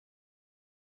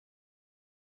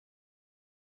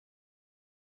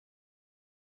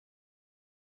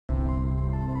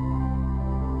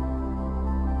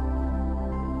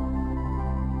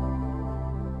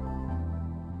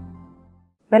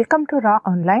Welcome to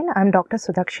Raaonline. I am Dr.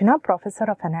 Sudakshina, Professor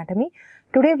of Anatomy.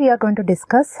 Today we are going to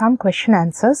discuss some question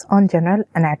answers on general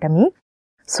anatomy.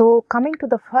 So coming to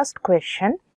the first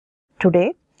question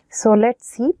today. So let's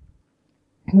see.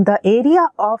 The area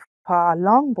of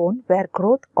long bone where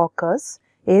growth occurs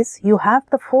is, you have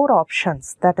the four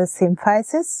options, that is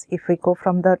symphysis if we go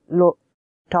from the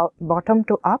bottom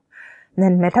to up,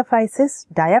 then metaphysis,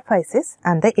 diaphysis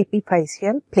and the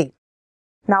epiphyseal plane.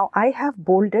 Now I have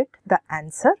bolded the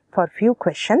answer for few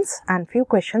questions, and few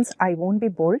questions I won't be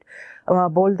bold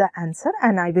the answer,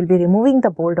 and I will be removing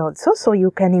the bold also, so you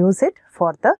can use it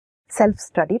for the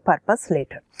self-study purpose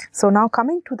later. So now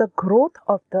coming to the growth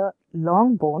of the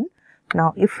long bone.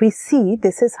 Now if we see,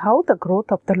 this is how the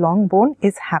growth of the long bone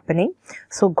is happening.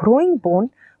 So growing bone,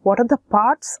 what are the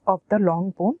parts of the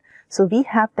long bone? So we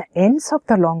have the ends of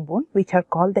the long bone which are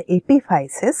called the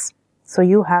epiphysis. So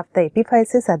you have the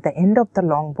epiphysis at the end of the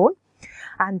long bone,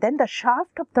 and then the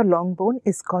shaft of the long bone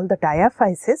is called the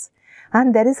diaphysis,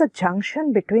 and there is a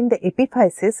junction between the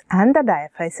epiphysis and the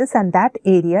diaphysis, and that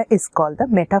area is called the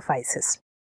metaphysis.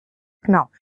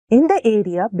 Now in the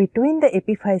area between the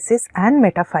epiphysis and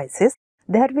metaphysis,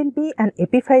 there will be an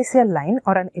epiphyseal line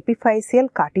or an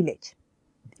epiphyseal cartilage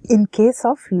in case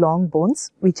of long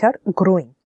bones which are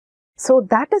growing. So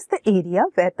that is the area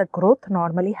where the growth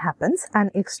normally happens, and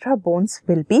extra bones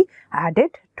will be added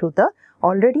to the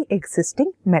already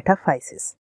existing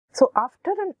metaphysis. So after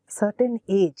a certain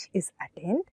age is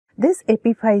attained, this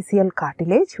epiphyseal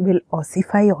cartilage will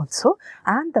ossify also,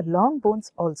 and the long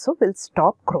bones also will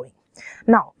stop growing.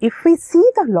 Now if we see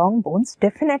the long bones,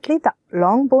 definitely the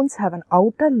long bones have an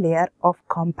outer layer of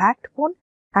compact bone,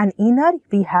 and inner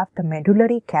we have the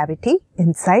medullary cavity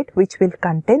inside which will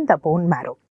contain the bone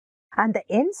marrow. And the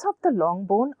ends of the long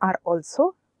bone are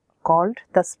also called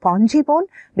the spongy bone,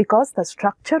 because the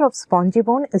structure of spongy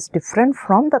bone is different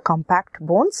from the compact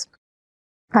bones,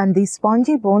 and these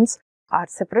spongy bones are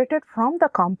separated from the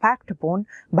compact bone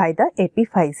by the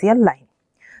epiphyseal line.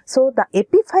 So the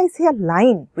epiphyseal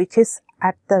line, which is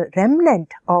at the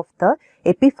remnant of the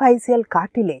epiphyseal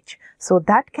cartilage, so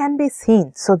that can be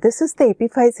seen. So this is the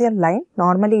epiphyseal line.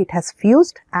 Normally it has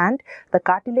fused and the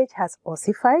cartilage has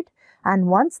ossified, and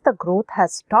once the growth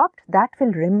has stopped, that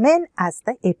will remain as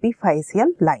the epiphyseal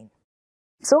line.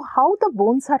 So how the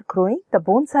bones are growing? The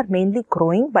bones are mainly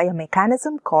growing by a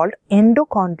mechanism called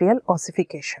endochondrial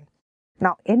ossification.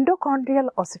 Now endochondrial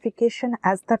ossification,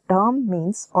 as the term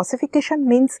means, ossification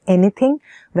means anything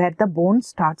where the bone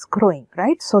starts growing,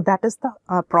 right? So that is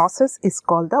the process is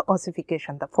called the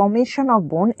ossification. The formation of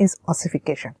bone is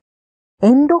ossification.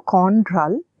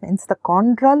 Endochondral means the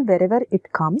chondral, wherever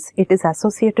it comes, it is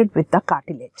associated with the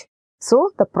cartilage. So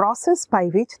the process by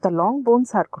which the long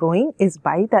bones are growing is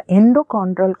by the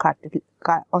endochondral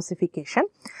ossification.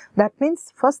 That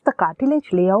means first the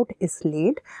cartilage layout is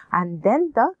laid, and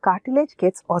then the cartilage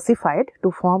gets ossified to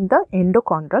form the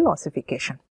endochondral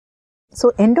ossification.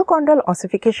 So endochondral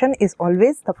ossification is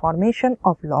always the formation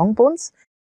of long bones,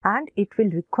 and it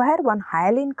will require one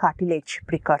hyaline cartilage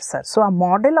precursor. So a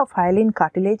model of hyaline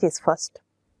cartilage is first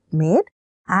made,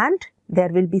 and there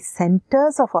will be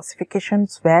centers of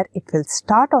ossifications where it will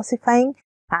start ossifying,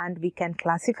 and we can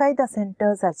classify the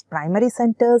centers as primary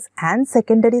centers and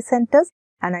secondary centers,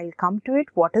 and I will come to it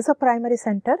what is a primary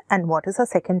center and what is a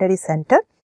secondary center.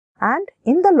 And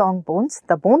in the long bones,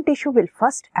 the bone tissue will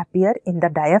first appear in the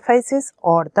diaphysis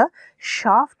or the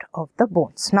shaft of the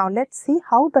bones. Now let's see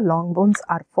how the long bones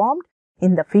are formed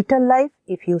in the fetal life.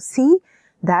 If you see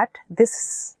that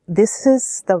this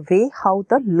is the way how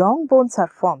the long bones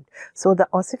are formed. So the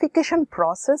ossification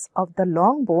process of the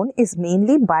long bone is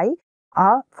mainly by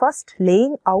a first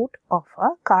laying out of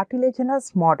a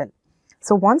cartilaginous model.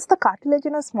 So once the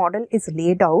cartilaginous model is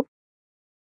laid out,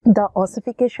 the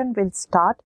ossification will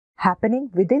start happening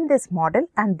within this model,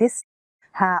 and this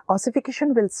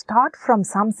ossification will start from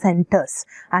some centers,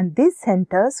 and these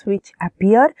centers which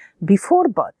appear before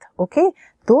birth, okay,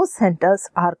 those centers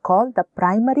are called the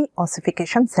primary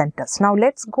ossification centers. Now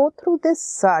let's go through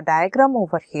this diagram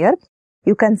over here.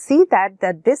 You can see that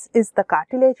this is the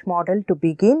cartilage model to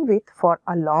begin with for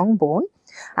a long bone,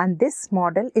 and this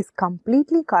model is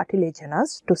completely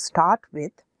cartilaginous to start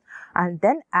with. And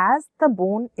then as the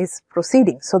bone is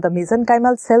proceeding, so the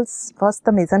mesenchymal cells, first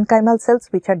the mesenchymal cells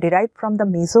which are derived from the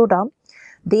mesoderm,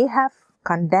 they have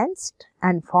condensed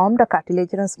and formed a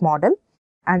cartilaginous model,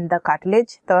 and the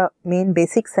cartilage, the main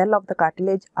basic cell of the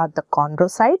cartilage are the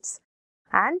chondrocytes.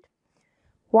 And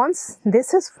once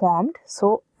this is formed,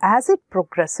 so as it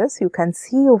progresses, you can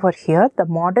see over here the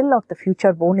model of the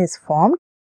future bone is formed,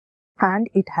 and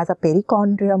it has a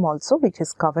perichondrium also which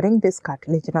is covering this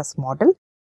cartilaginous model.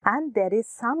 and there is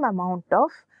some amount of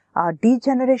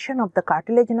degeneration of the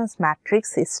cartilaginous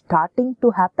matrix is starting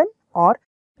to happen, or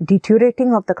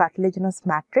deteriorating of the cartilaginous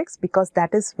matrix, because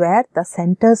that is where the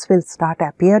centers will start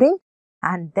appearing,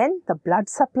 and then the blood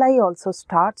supply also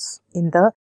starts in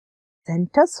the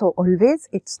center. So always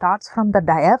it starts from the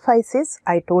diaphysis,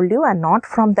 I told you, and not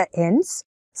from the ends.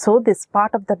 So this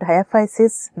part of the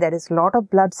diaphysis, there is lot of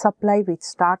blood supply which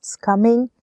starts coming,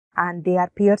 and they are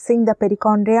piercing the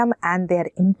perichondrium and they are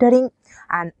entering,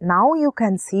 and now you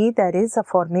can see there is a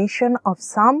formation of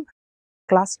some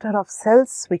cluster of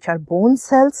cells which are bone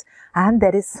cells, and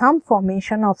there is some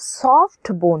formation of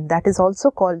soft bone that is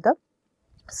also called the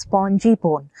spongy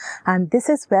bone, and this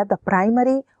is where the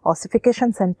primary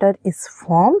ossification center is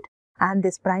formed, and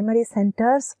these primary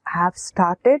centers have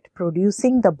started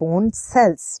producing the bone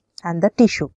cells and the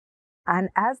tissue. And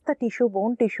as the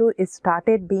bone tissue is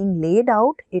started being laid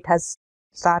out, it has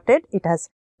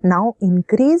now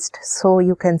increased. So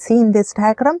you can see in this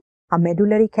diagram, a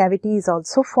medullary cavity is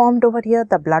also formed over here,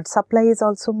 the blood supply is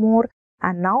also more,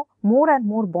 and now more and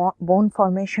more bone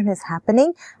formation is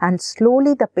happening, and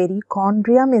slowly the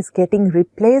perichondrium is getting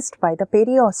replaced by the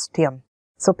periosteum.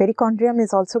 So perichondrium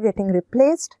is also getting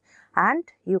replaced, and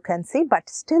you can see, but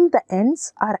still the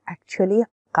ends are actually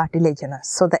cartilaginous.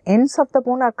 So the ends of the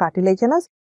bone are cartilaginous,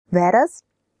 whereas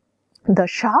the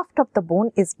shaft of the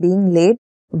bone is being laid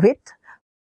with,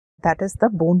 that is the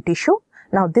bone tissue.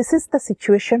 Now this is the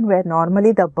situation where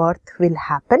normally the birth will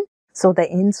happen. So the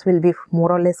ends will be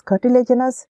more or less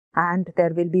cartilaginous, and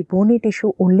there will be bony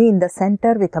tissue only in the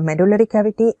center with a medullary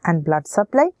cavity and blood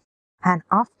supply. And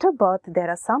after birth, there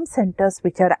are some centers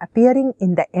which are appearing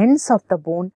in the ends of the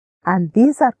bone, and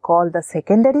these are called the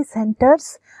secondary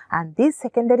centers, and these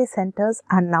secondary centers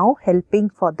are now helping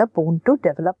for the bone to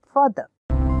develop further.